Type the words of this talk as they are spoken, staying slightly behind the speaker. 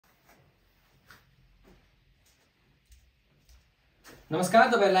नमस्कार,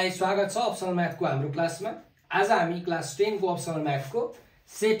 तपाईहरुलाई स्वागत छ अप्सनल म्याथको हाम्रो क्लासमा। आज हामी क्लास 10 को अप्सनल म्याथको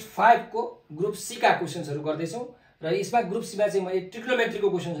सेट 5 को ग्रुप सी का क्वेशन्सहरु गर्दै छौं र यसमा ग्रुप सी मा चाहिँ मैले ट्रिग्नोमेट्रीको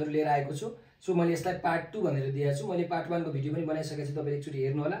क्वेशन्सहरु लिएर आएको छु। सो मैले यसलाई पार्ट 2 भनेर दिएको छु। मैले पार्ट 1 को भिडियो पनि बनाइसकेको छु, तपाईले एकचोटी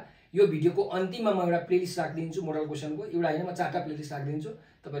हेर्नु होला। यो भिडियोको अन्तिममा म एउटा प्लेलिस्ट राख्दिन्छु मोडल क्वेशनको, एउटा हैन म 4टा प्लेलिस्ट राख्दिन्छु,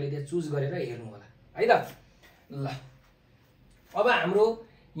 तपाईले त्यहाँ चुज गरेर हेर्नु होला है त। ल अब हाम्रो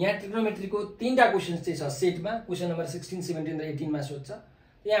यहाँ ट्रिग्नोमेट्रीको 3टा क्वेशन्स चाहिँ छ सेटमा। क्वेशन नम्बर 16, 17 र 18 मा सोध्छ।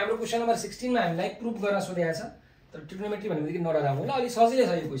 यहाँ हाम्रो क्वेशन नम्बर 16 मा हामीलाई प्रुफ गर्न सोधेको छ। तर ट्रिग्नोमेट्री भनेको नडराउनु ल, अलि सजिलै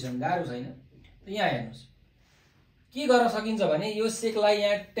छ यो क्वेशन, गाह्रो छैन। यहाँ हेर्नुस् के गर्न सकिन्छ भने यो सेकलाई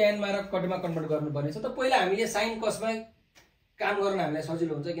यहाँ tan मा र कटमा कन्भर्ट गर्नुपर्ने छ। त पहिला हामीले sin cos मा काम गर्न हामीलाई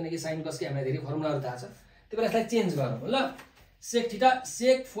सजिलो हुन्छ, किनकि sin cos के हामीलाई धेरै फर्मुलाहरु थाहा छ। त्यसैले यसलाई चेन्ज गरौँ ल। sec थीटा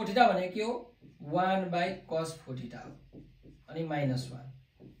sec 4 थीटा भनेको के हो? 1/cos 4 थीटा हो अनि -1।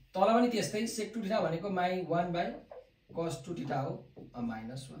 तल पनि त्यस्तै sec 2 थीटा भनेको -1/cos 2 थीटा हो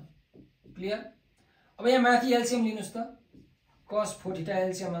 -1। क्लियर? अब यहाँ माथि एलसीएम लिनुस् त। cos 4 थीटा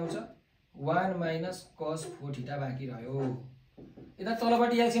एलसीएम आउँछ 1 - cos 4 थीटा बाँकी रह्यो। यता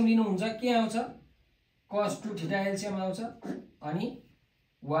तलपट्टि एलसीएम लिनु हुन्छ के आउँछ? cos 2 थीटा एलसीएम आउँछ अनि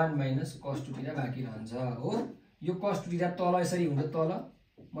 1 - cos 2 थीटा बाँकी रहन्छ हो। यो cos 2 थीटा तल यसरी हुन्छ, तल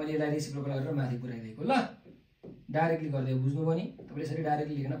मैले यसलाई रेसिप्रोकल गरेर माथि पुर्याइदिएको ल। डाइरेक्टली गर्दै बुझ्नु पनि, तपाईले यसरी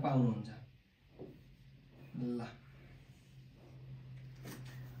डाइरेक्टली लेख्न पाउनुहुन्छ ल।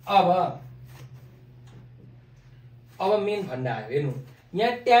 अब मेन फन्डा आयो। हेर्नु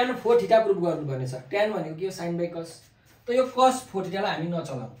यहाँ tan 4 थीटा प्रुफ गर्नुपर्ने छ। tan भनेको के हो? sin/cos। त यो cos 4 थीटालाई हामी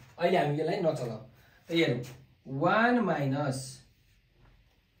नचलाऊ, अहिले हामी यसलाई नचलाऊ। त हेरौँ 1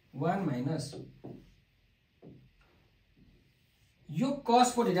 - यो cos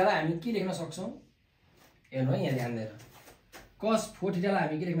 4 थीटालाई हामी के लेख्न सक्छौं? हेर्नु है, यहाँ ध्यान दिएर cos 4 थीटालाई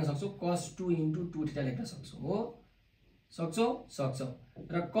हामी के लेख्न सक्छौं? cos 2 * 2 थीटा लेख्न सक्छौं हो। सक्छौं? सक्छौं।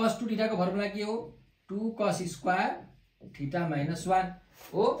 र cos 2 थीटाको फर्मुला के हो? 2 cos स्क्वायर थीटा -1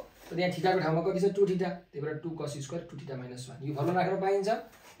 हो। त यहाँ थीटाको ठाउँमा कति छ? 2 थीटा, त्यही भएर 2 cos स्क्वायर 2 थीटा -1। यो फर्मुला राख्न पाइन्छ?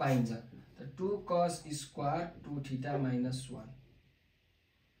 पाइन्छ। त 2 cos स्क्वायर 2 थीटा -1।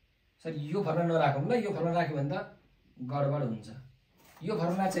 सरी, यो फर्मुला नराखौँ ल। यो फर्मुला राख्यो भने त गडबड हुन्छ। यो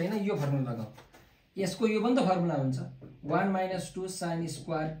फर्मुला चाहिँ हैन, यो फर्मुला लगाऊ। यसको यो पनि त फर्मुला हुन्छ 1 - 2 sin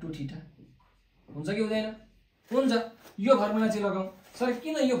स्क्वायर 2 थीटा। हुन्छ कि हुँदैन? हुन्छ। यो फर्मुला चाहिँ लगाऊ। सर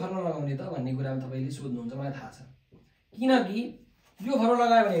किन यो फर्मुला लगाउने त भन्ने कुरामा तपाईले सोध्नुहुन्छ, मलाई थाहा छ। किनकि यो फर्मुला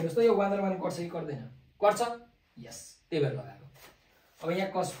लगायो भने हेर्नुस् त, यो 1 र 1 कट्छ कि कट्दैन? कट्छ। यस, त्यही भएर लगाएको। अब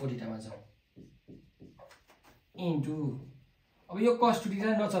यहाँ cos 4 थीटामा जाऊ इन्टु, अब यो cos 2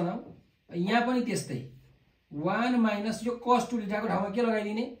 थीटा नचलाऊ। यहाँ पनि त्यस्तै 1 - यो cos 2 थीटाको ठाउँमा के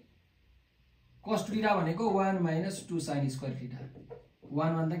लगाइदिने? cos 2 थीटा भनेको 1 - 2 sin स्क्वायर थीटा।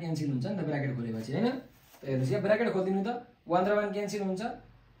 1 1 त क्यान्सल हुन्छ नि त ब्र्याकेट खोलेपछि, हैन? त हेर्नुस् यहाँ ब्र्याकेट खोल्दिनु त, 1 र 1 क्यान्सल हुन्छ,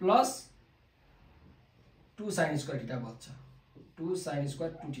 प्लस 2 sin स्क्वायर थीटा बच्छ। 2 sin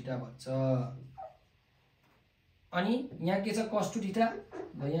स्क्वायर 2 थीटा बच्छ। अनि यहाँ के छ? cos 2 theta.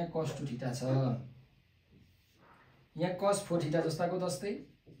 ल यहाँ cos 2 थीटा छ। यहाँ cos 4 थीटा जस्ताको तस्तै,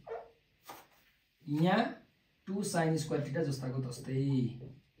 यहाँ 2 sin स्क्वायर थीटा जस्ताको तस्तै।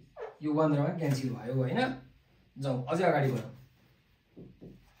 यो 1 र 1 क्यान्सल भयो, हैन? जाऊ अझै अगाडि बढौँ।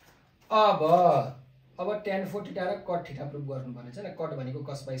 अब tan 4 थीटा र cot थीटा प्रुफ गर्नुपर्ने छ नि। cot भनेको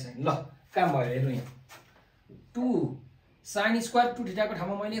cos/sin। ल काम भयो। हेर्नु यहाँ 2 sin स्क्वायर 2 थीटाको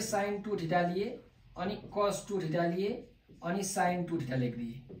ठाउँमा मैले sin 2 थीटा लिए अनि cos 2 थीटा लिए अनि sin 2 थीटा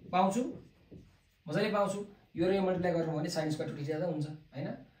लेखिदिए। पाउँछु? मजाले पाउँछु। यो र यो मल्टिप्लाई गर्नु भने sin स्क्वायर 2 थीटा त हुन्छ, हैन?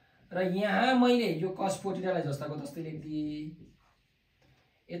 र यहाँ मैले यो cos 4 थीटालाई जस्ताको तस्तै लेखिदिए।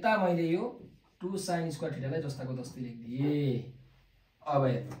 यता मैले यो 2 sin स्क्वायर थीटालाई जस्ताको तस्तै लेखिदिए। अब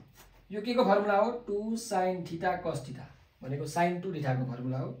हेर्नु यो के को फर्मुला हो? 2 sin थीटा cos थीटा भनेको sin 2 थीटाको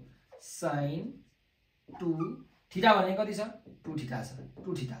फर्मुला हो। sin 2 थीटा भनेको कति छ? 2 थीटा छ।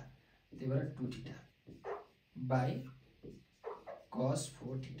 2 थीटा, त्यही भएर 2 theta by cos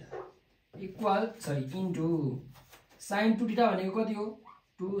 4 theta equal into sin 2 theta भनेको कति हो?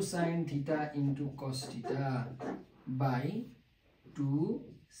 2 sin theta into cos theta by 2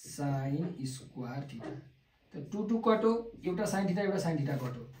 sin square theta. त 2 2 कटो, एउटा sin थीटा एउटा sin थीटा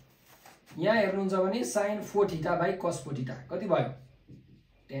कटो। यहाँ हेर्नुहुन्छ भने sin 4 theta by cos 4 theta कति भयो?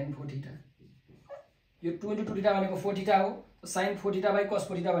 tan 4 theta. यो 2 * 2 थीटा भनेको 4 थीटा हो। sin 4 theta by cos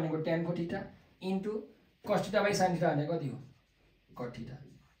 4 theta भनेको tan 4 theta into cos theta by sin theta भनेको कति हो? cot theta.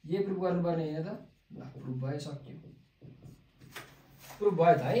 यो प्रुफ गर्नुपर्ने हैन त? ल प्रुफ भयो, सक्यो। प्रुफ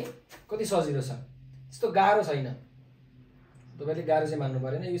भयो त है? कति सजिलो छ, त्यस्तो गाह्रो छैन। तपाईले गाह्रो चाहिँ मान्नु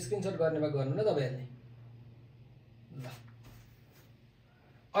पर्दैन। यो स्क्रिनशट गर्नेमा गर्नु न तपाईहरुले। ल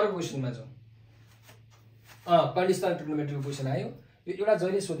अर्को क्वेशनमा जाउँ। कंडिशनल ट्रिग्नोमेट्री क्वेशन आयो। यो एउटा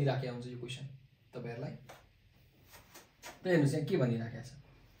जहिले सोधिराखेको हुन्छ यो क्वेशन तपाईहरुलाई। त हेर्नुस् यहाँ के भनिराखेको छ,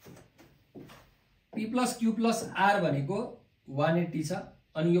 p + q + r भनेको 180 छ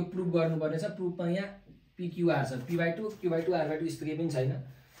अनि यो प्रुफ गर्नुपर्ने छ। प्रुफमा यहाँ pqr छ, p/2 q/2 r/2 यस्तो केही पनि छैन।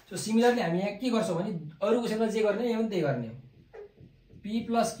 सो सिमिलरली हामी यहाँ के गर्छौं भने अरु क्वेशनमा जे गर्ने यहाँ पनि त्यही गर्ने हो। p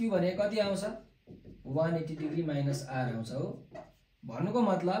 + q भनेको कति आउँछ 180 डिग्री माइनस r आउँछ हो। भन्नुको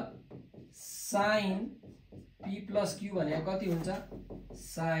मतलब sin p + q भनेको कति हुन्छ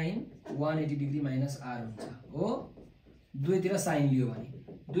sin 180 डिग्री माइनस r हुन्छ हो। दुईतिर sin लियो भने,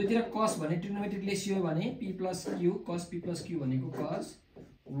 दुईतिर cos भने ट्रिग्नोमेट्रिक रेशियो भने p + q cos p + q भनेको cos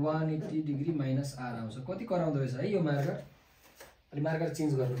 180 डिग्री माइनस r आउँछ। कति कराउँदो रहेछ है यो मार्कर, अलि मार्कर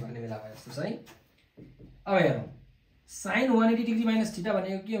चेन्ज गर्नुपर्ने बेला भयो जस्तो छ है। अब हेरौं sin 180 डिग्री माइनस थीटा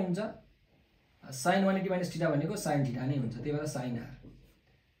भनेको के हुन्छ, sin 180 माइनस थीटा भनेको sin थीटा नै हुन्छ, त्यही भएर sin r।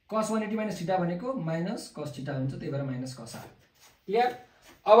 cos 180 minus theta भनेको माइनस cos थीटा हुन्छ, त्यही भएर माइनस cos r। क्लियर।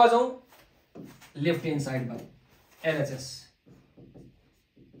 अब जाउँ लेफ्ट ह्यान्ड साइडमा LHS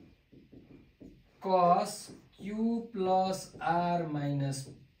cos q + r -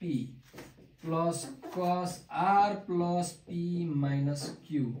 p plus cos r plus p minus q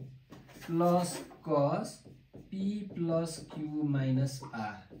plus cos p plus q minus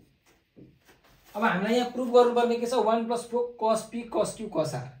r। अब हामीलाई यहाँ प्रुफ गर्नुपर्ने के छ 1 + 4 cos p cos q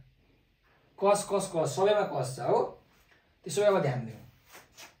cos r, cos cos cos सबैमा cos छ हो, त्यसो अब ध्यान दिनु।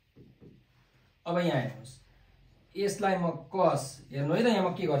 अब यहाँ हेर्नुस् यसलाई म cos हेर्नु है त, यहाँ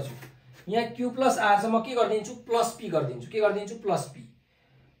म के गर्छु यहाँ q + r छ, म के गर्दिन्छु +p गर्दिन्छु, के गर्दिन्छु +p।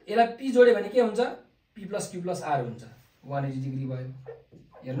 यसलाई p जोड्यो भने के हुन्छ p + q + r हुन्छ, 180 डिग्री भयो।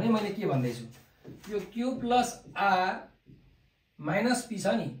 हेर्नु है मैले के भन्दै छु, यो q + r - p छ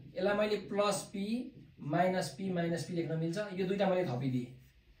नि, यसलाई मैले +p - p लेख्न मिल्छ। यो दुईटा मैले थपिदिए,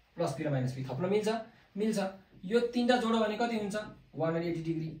 +p र -p थप्न मिल्छ। यो तीनटा जोड्यो भने कति हुन्छ 180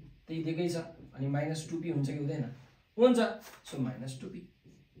 डिग्री, त्यही दिएकै छ। अनि -2p हुन्छ कि हुँदैन, हुन्छ। सो -2p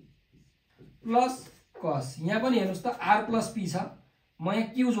प्लस cos, यहाँ पनि हेर्नुस् त r + p छ, म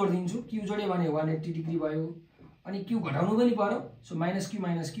यहाँ q जोड्दिन्छु, q जोड्यो भने 180 डिग्री भयो। अनि q घटाउनु पनि पर्यो, सो -q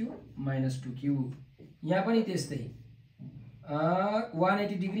 - 2q। यहाँ पनि त्यस्तै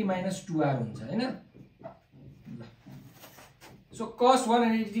 180 डिग्री - 2r हुन्छ हैन। ल so cos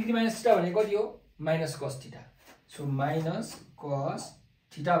 180 degree minus theta भनेको कति हो -cos theta. So -cos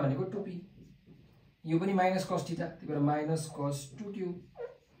theta भनेको 2p, यो पनि -cos थीटा, त्यही भएर -cos 2q,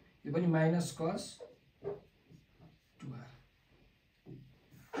 यो पनि -cos 2r।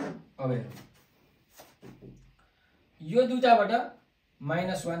 अब हेरौँ यो दुईटाबाट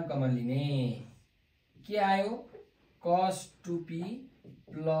 -1 कमन लिने, के आयो cos 2p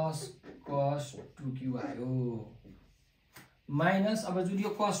plus cos 2q आयो माइनस। अब जुन यो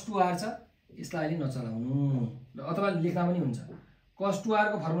cos 2r छ यसलाई अलि नचलाउनु, अथवा लेख्दा पनि हुन्छ। cos 2r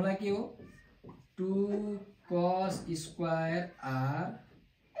को फर्मुला के हो 2 cos square r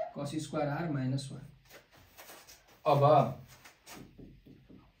 -1। अब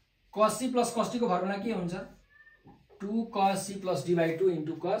cos c plus cos t को फर्मुला के हुन्छ 2 cos c plus d/2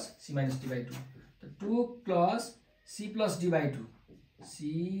 into cos c minus d/2। 2 plus c plus d/2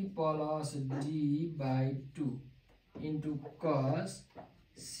 into cos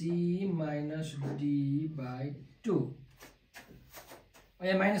c minus d/2।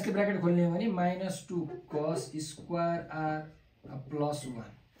 यहाँ माइनसले ब्र्याकेट खोल्ने हो भने -2 cos square r plus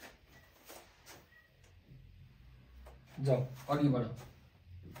 1। जाऊ अघि बढौँ।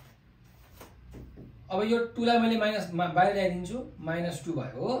 अब यो 2 लाई मैले माइनस बाहिर ल्याइदिन्छु, -2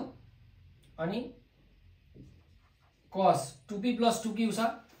 भयो हो। अनि cos 2p plus 2q छ,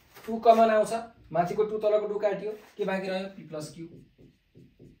 2 कमन आउँछ, माथिको 2 तलको 2 काटियो, के बाँकी रह्यो p plus q।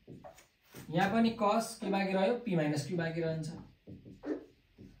 यहाँ पनि cos के बाँकी रह्यो p minus q बाँकी रहन्छ।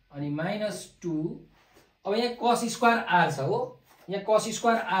 अनि -2, अब यहाँ cos स्क्वायर r छ हो, यहाँ cos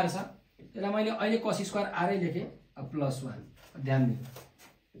स्क्वायर r छ, त्यसलाई मैले अहिले cos स्क्वायर r लेखेँ +1। ध्यान दिनु।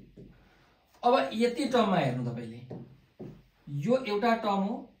 अब यति टर्ममा हेर्नु तपाईले, यो एउटा टर्म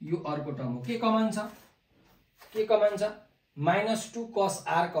हो, यो अर्को टर्म हो, के कमन छ -2 cos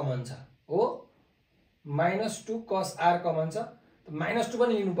r कमन छ हो, -2 cos r कमन छ। -2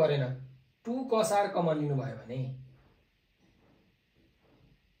 पनि लिनु परेन, 2 cos r कमन लिनु भयो भने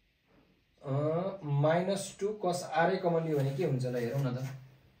 -2 cos r कमन लियो भने के हुन्छ ल हेरौँ न त।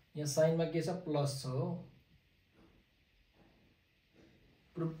 यहाँ साइनमा के छ प्लस छ हो,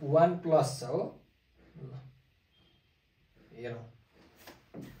 1 प्लस छ हो। हेरौँ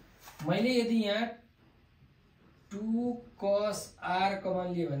मैले यदि यहाँ 2 cos r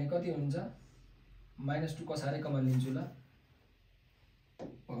कमन लियो भने कति हुन्छ -2 cos r कमन लिन्छु। ल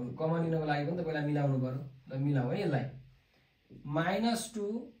कमन लिनको लागि पनि त पहिला मिलाउनु पर्यो। ल मिलाऊ है यसलाई, -2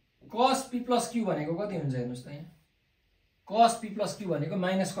 cos p plus q भनेको कति हुन्छ हेर्नुस् त यहाँ cos p plus q भनेको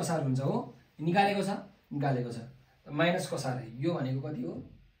माइनस कसार हुन्छ हो निकालेको छ माइनस कसार यो भनेको कति हो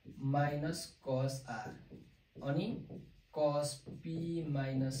माइनस cos r अनि cos p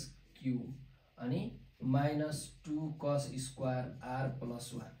minus q अनि -2 cos square r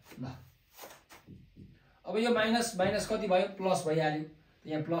plus 1 ल अब यो माइनस माइनस कति भयो प्लस भइहाल्यो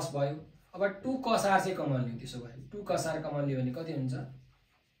यहाँ प्लस भयो अब 2 cos r चाहिँ कमन लियौ त्यसो भए 2 cos r कमन लियो भने कति हुन्छ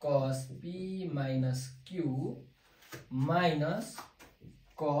cos p minus q minus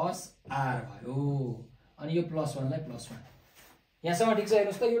cos r भयो अनि यो प्लस 1 लाई प्लस 1 यहाँसम्म ठीक छ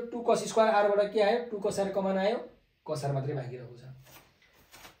हेर्नुस् त यो 2 cos square r बाट के आयो 2 cos r कमन आयो cos r मात्रै बाँकी रहेको छ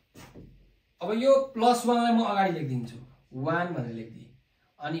अब यो प्लस 1 लाई म अगाडि लेखिदिन्छु 1 भनेर लेख्दिए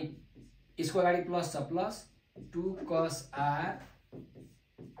अनि यसको अगाडि प्लस छ plus 2 cos r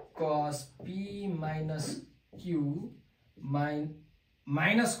cos p minus q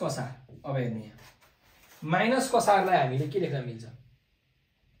minus cos r अब हेर्नु यहाँ माइनस cos r लाई हामीले के लेख्न मिल्छ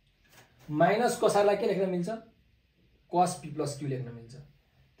माइनस cos r लाई के लेख्न मिल्छ cos p plus q लेख्न मिल्छ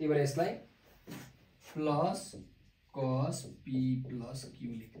त्यही भएर यसलाई plus cos p plus q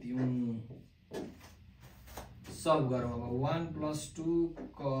लेख्दियौं solve गरौँ अब 1 plus 2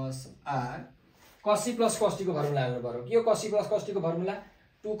 cos r cos c plus cos t को फर्मुला हाल्नु पर्यो के हो cos c plus cos t को formula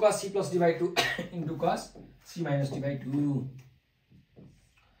 2 cos c plus d by 2 into cos c minus d by 2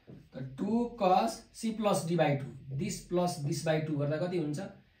 त 2 cos c plus d by 2 this plus this by 2 गर्दा कति हुन्छ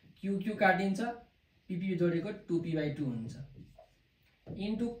q q काटिन्छ p p जोडेको 2p by 2 हुन्छ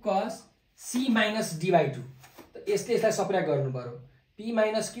into cos c minus d by 2 त यसलाई subtract गर्नु पर्यो p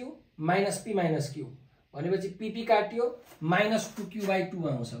minus q minus p minus q भनेपछि pp काट्यो minus 2q by 2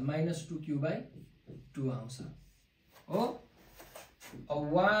 आउँछ minus 2q by 2 आउँछ हो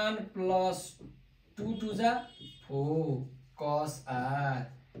अब 1 plus 2 to the 4 cos r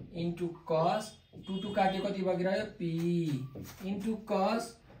into cos 2 काट्यो कति बाँकी रह्यो p into cos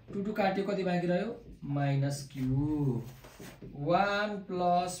 2 काट्यो कति बाँकी रह्यो minus q 1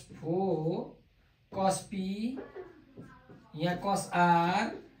 plus 4 cos p यहाँ cos r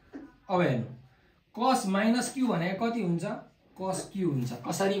अब हेर्नु cos minus q भनेको कति हुन्छ cos q हुन्छ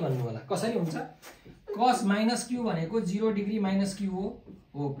कसरी भन्नु होला कसरी हुन्छ cos minus q भनेको 0 डिग्री minus q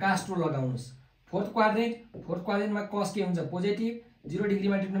हो कास्ट रुल लगाउनुस् फोर्थ क्वाड्रेन्ट मा cos के हुन्छ पोजिटिभ 0 डिग्री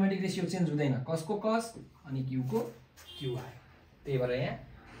मा ट्रिग्नोमेट्रिक रेशियो चेन्ज हुँदैन cos को cos अनि q को q आयो त्यही भएर यहाँ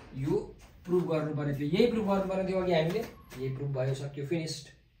यो प्रुफ गर्नु पर्यो थियो यही प्रुफ गर्नु पर्यो थियो अघि हामीले यही प्रुफ भयो सक्यो फिनिश्ड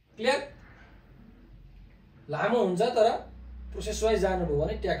क्लियर लामो हुन्छ तर प्रोसेस वाइज जानुभयो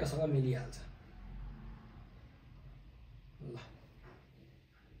भने ट्याक्कसँग मिलिहाल्छ ल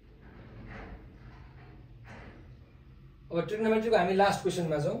अब ट्रिग्नोमेट्रीको हामी लास्ट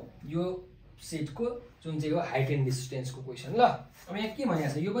क्वेशनमा जाउँ यो सेटको जुन चाहिँ हो हाइट एन्ड डिस्टेन्सको क्वेशन ल अब यहाँ के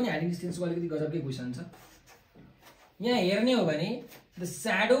भनिएको छ यो पनि हाइट एन्ड डिस्टेन्सको अलिकति गजबकै क्वेशन छ यहाँ हेर्ने हो भने the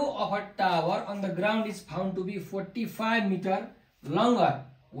shadow of a tower on the ground is found to be 45 meter longer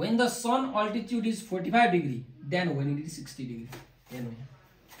when the sun altitude is 45 degree than when it is 60 degree हेर्नु यहाँ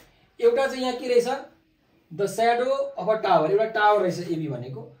एउटा चाहिँ यहाँ के रहेछ the shadow of a tower एउटा टावर रहेछ AB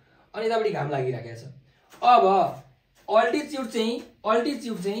भनेको अनि यतापट्टि घाम लागिराखेको छ अब अल्टिट्युड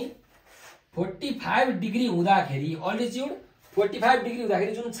चाहिँ 45 डिग्री हुँदाखेरि अल्टिट्युड 45 डिग्री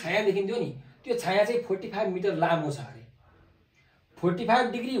हुँदाखेरि जुन छाया देखिन्थ्यो नि त्यो छाया चाहिँ 45 मिटर लामो छ अरे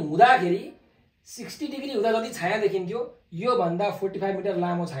 45 डिग्री हुँदाखेरि 60 डिग्री हुँदा जति छाया देखिन्थ्यो यो भन्दा 45 मिटर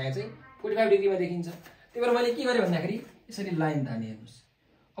लामो छाया चाहिँ 45 डिग्रीमा देखिन्छ त्यही भएर मैले के गरे भन्दाखेरि यसरी लाइन ताने हेर्नुस्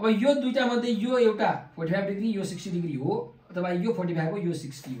अब यो दुईटा मध्ये यो एउटा 45 डिग्री यो 60 डिग्री हो अथवा यो 45 हो यो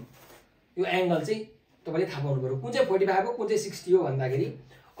 60 हो यो एंगल चाहिँ तपाईले थाहा पाउनु पर्यो कुन चाहिँ 45 हो कुन चाहिँ 60 हो भन्दाखेरि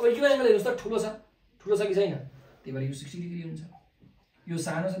अब यो एंगल हेर्नुस् त ठुलो छ कि छैन त्यही भएर यो 60 डिग्री हुन्छ यो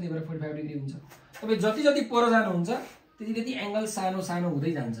सानो छ त्यही भएर 45 डिग्री हुन्छ तपाई जति जति पर जानुहुन्छ त्यति त्यति एंगल सानो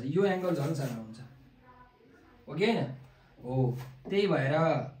हुँदै जान्छ यो एंगल झन् सानो हुन्छ हो कि हैन हो त्यही भएर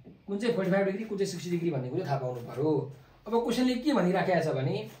कुन चाहिँ 45 डिग्री कुन चाहिँ 60 डिग्री भन्ने कुरा थाहा पाउनु पर्यो अब क्वेशनले के भनिराखेको छ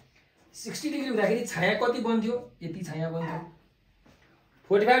भने 60 डिग्री हुँदाखेरि छाया कति बन्थ्यो यति छाया बन्थ्यो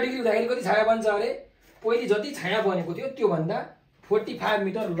 45 डिग्री हुँदाखेरि कति छाया बन्छ अरे पहिले जति छाया बनेको थियो त्यो भन्दा 45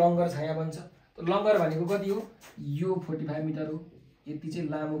 मिटर लंगर छाया बन्छ त लंगर भनेको कति हो यो 45 मिटर हो यति चाहिँ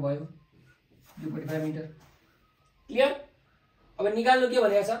लामो भयो यो 45 मिटर क्लियर अब निकाल्नु के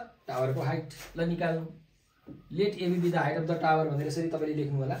भनेको छ टावरको हाइट ल निकाल्नु late AB be the height of the tower भनेर यसरी तपाईले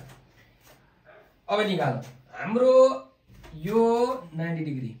लेख्नु होला अब निकाल्नु हाम्रो यो 90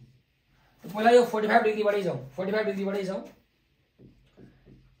 डिग्री पहिला यो 45 डिग्री बाटै जाउँ 45 डिग्री बाटै जाउँ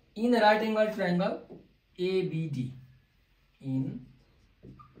in right angle triangle ABD in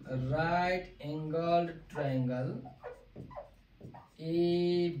right angled triangle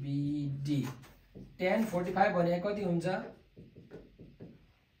ABD tan 45 भनेको कति हुन्छ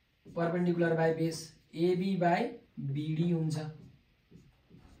perpendicular by base AB by BD हुन्छ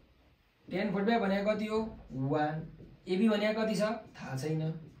tan 45 भनेको कति हो 1 एबी भनेको कति छ थाहा छैन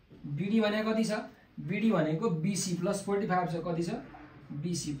बीडी भनेको कति छ बीडी भनेको बीसी प्लस 45 छ कति छ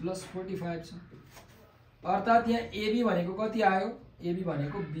बीसी प्लस 45 छ अर्थात यहाँ एबी भनेको कति आयो एबी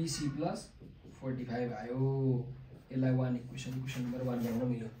भनेको बीसी प्लस 45 आयो यसलाई 1 इक्वेसन नम्बर 1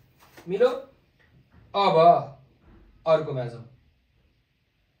 बनाउन मिल्यो अब अर्कोमा जाउँ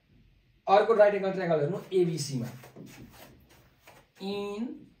अर्को राइट एंगल ट्रायंगल हेर्नु एबीसी मा in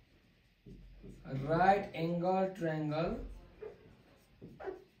right angle triangle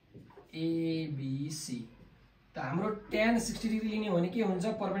ABC त हाम्रो tan 60 डिग्री लिने हो भने के हुन्छ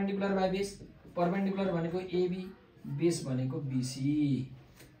परपेन्डिकुलर बाइ बेस परपेन्डिकुलर भनेको एबी बेस भनेको बीसी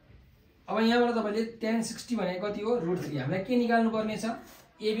अब यहाँबाट तपाईले tan 60 भनेको कति हो √3 हामीलाई के निकाल्नु पर्ने छ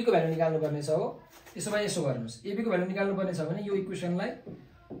एबी को भ्यालु निकाल्नु पर्ने छ हो त्यसो भए यसो गर्नुस् एबी को भ्यालु निकाल्नु पर्ने छ भने यो इक्वेसनलाई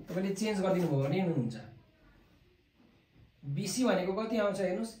तपाईले चेन्ज गरिदिनु भयो भने हुन्छ बीसी भनेको कति आउँछ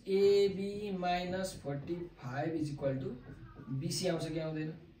हेर्नुस् एबी - 45 = बीसी आउँछ कि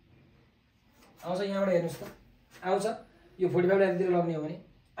आउँदैन आउँछ यहाँबाट हेर्नुस् त आउँछ यो 45 लाई यतातिर लग्ने हो भने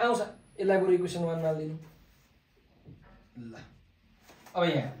आउँछ यसलाई बरु इक्वेसन 1 मा लिनु ल अब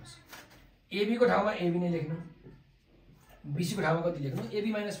यहाँ हेर्नुस् एबी को ठाउँमा एबी नै लेख्नु बीसी को ठाउँमा कति लेख्नु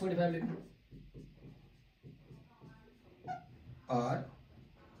एबी - 45 लेख्नु और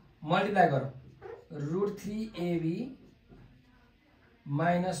मल्टिप्लाई गरौँ √3 एबी -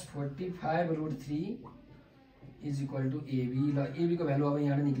 45 √3 = एबी ल एबी को भ्यालु अब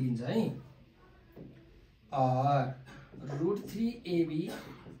यहाँ निक्लिन्छ है और √3 एबी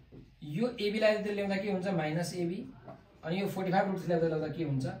यो एबी लाई यता ल्याउँदा के हुन्छ माइनस एबी अनि यो 45 √3 लाई ल्याउँदा के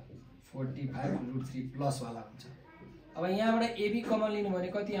हुन्छ 45 √3 प्लस वाला हुन्छ अब यहाँबाट एबी कमन लिनु भने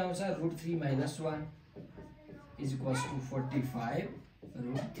कति आउँछ √3 - 1 = 45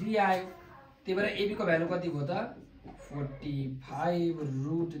 √3 आयो त्यही भएर एबी को भ्यालु कति भयो त 45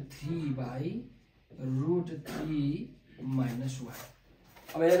 √3 बाइ √3 - 1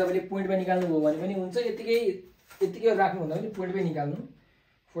 अब यसलाई तपाईले पोइन्टमा निकाल्नु भयो भने पनि हुन्छ यतिकै राख्नु भन्दा पनि पोइन्टमै निकाल्नु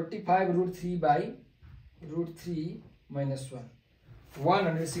 45 √3 बाइ √3 - 1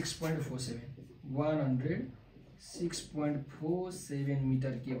 106.47 106.47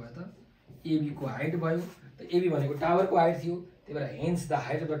 मिटर के भयो त एबी को हाइट भयो त एबी भनेको टावर को हाइट थियो त्यही भएर hence the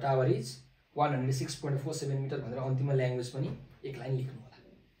height of the tower is 106.47 metre भनेर अन्तिममा ल्याङ्ग्वेज पनि एक लाइन लेख्नु होला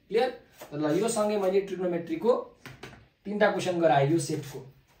क्लियर ल यो सँगै मैले ट्रिग्नोमेट्री को 3टा क्वेशन गराए यो सेटको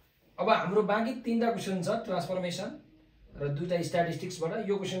अब हाम्रो बाँकी 3टा क्वेशन छ ट्रान्सफर्मेसन र 2टा स्ट्याटिस्टिक्सबाट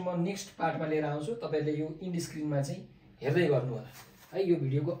यो क्वेशन म नेक्स्ट पार्टमा लिएर आउँछु तपाईहरुले यो इन्ड स्क्रिनमा चाहिँ हेर्दै गर्नु होला है यो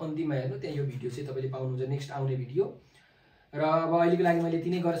भिडियोको अन्तिममा हेर्नु त्यहाँ यो भिडियो चाहिँ तपाईले पाउनुहुन्छ नेक्स्ट आउने भिडियो र अब अहिलेको लागि मैले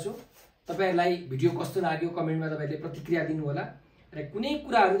तिनै गर्छु तपाईहरुलाई भिडियो कस्तो लाग्यो कमेन्टमा तपाईहरुले प्रतिक्रिया दिनु होला र कुनै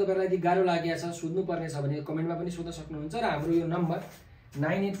कुराहरु तपाईहरुलाई यदि गाह्रो लागेको छ सोध्नु पर्ने छ भने कमेन्टमा पनि सोध्न सक्नुहुन्छ र हाम्रो यो नम्बर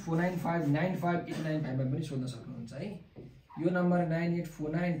 9849595895 मा पनि सोध्न सक्नुहुन्छ है यो नम्बर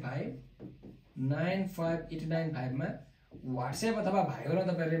 9849595895 मा WhatsApp अथवा भाइबरमा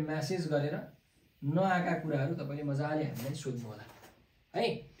तपाईहरुले मेसेज गरेर नआएका कुराहरु तपाईले मजाले हामीलाई सोध्नु होला है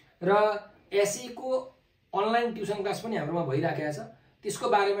र एसई को अनलाइन ट्युसन क्लास पनि हाम्रोमा भइराखेको छ त्यसको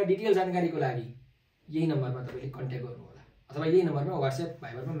बारेमा डिटेल जानकारीको लागि यही नम्बरमा तपाईले कन्ट्याक्ट गर्नु होला अथवा यही नम्बरमा WhatsApp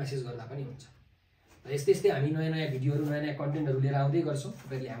भाइबरमा मेसेज गर्दा पनि हुन्छ र यस्तै हामी नयाँ भिडियोहरु नयाँ कन्टेन्टहरु लिएर आउँदै गर्छौं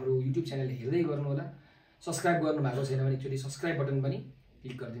तपाईले हाम्रो YouTube च्यानल हेर्दै गर्नु होला सब्स्क्राइब गर्नु भएको छैन भने एकचोटी सब्स्क्राइब बटन पनि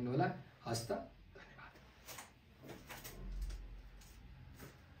क्लिक गरिदिनु होला हस्त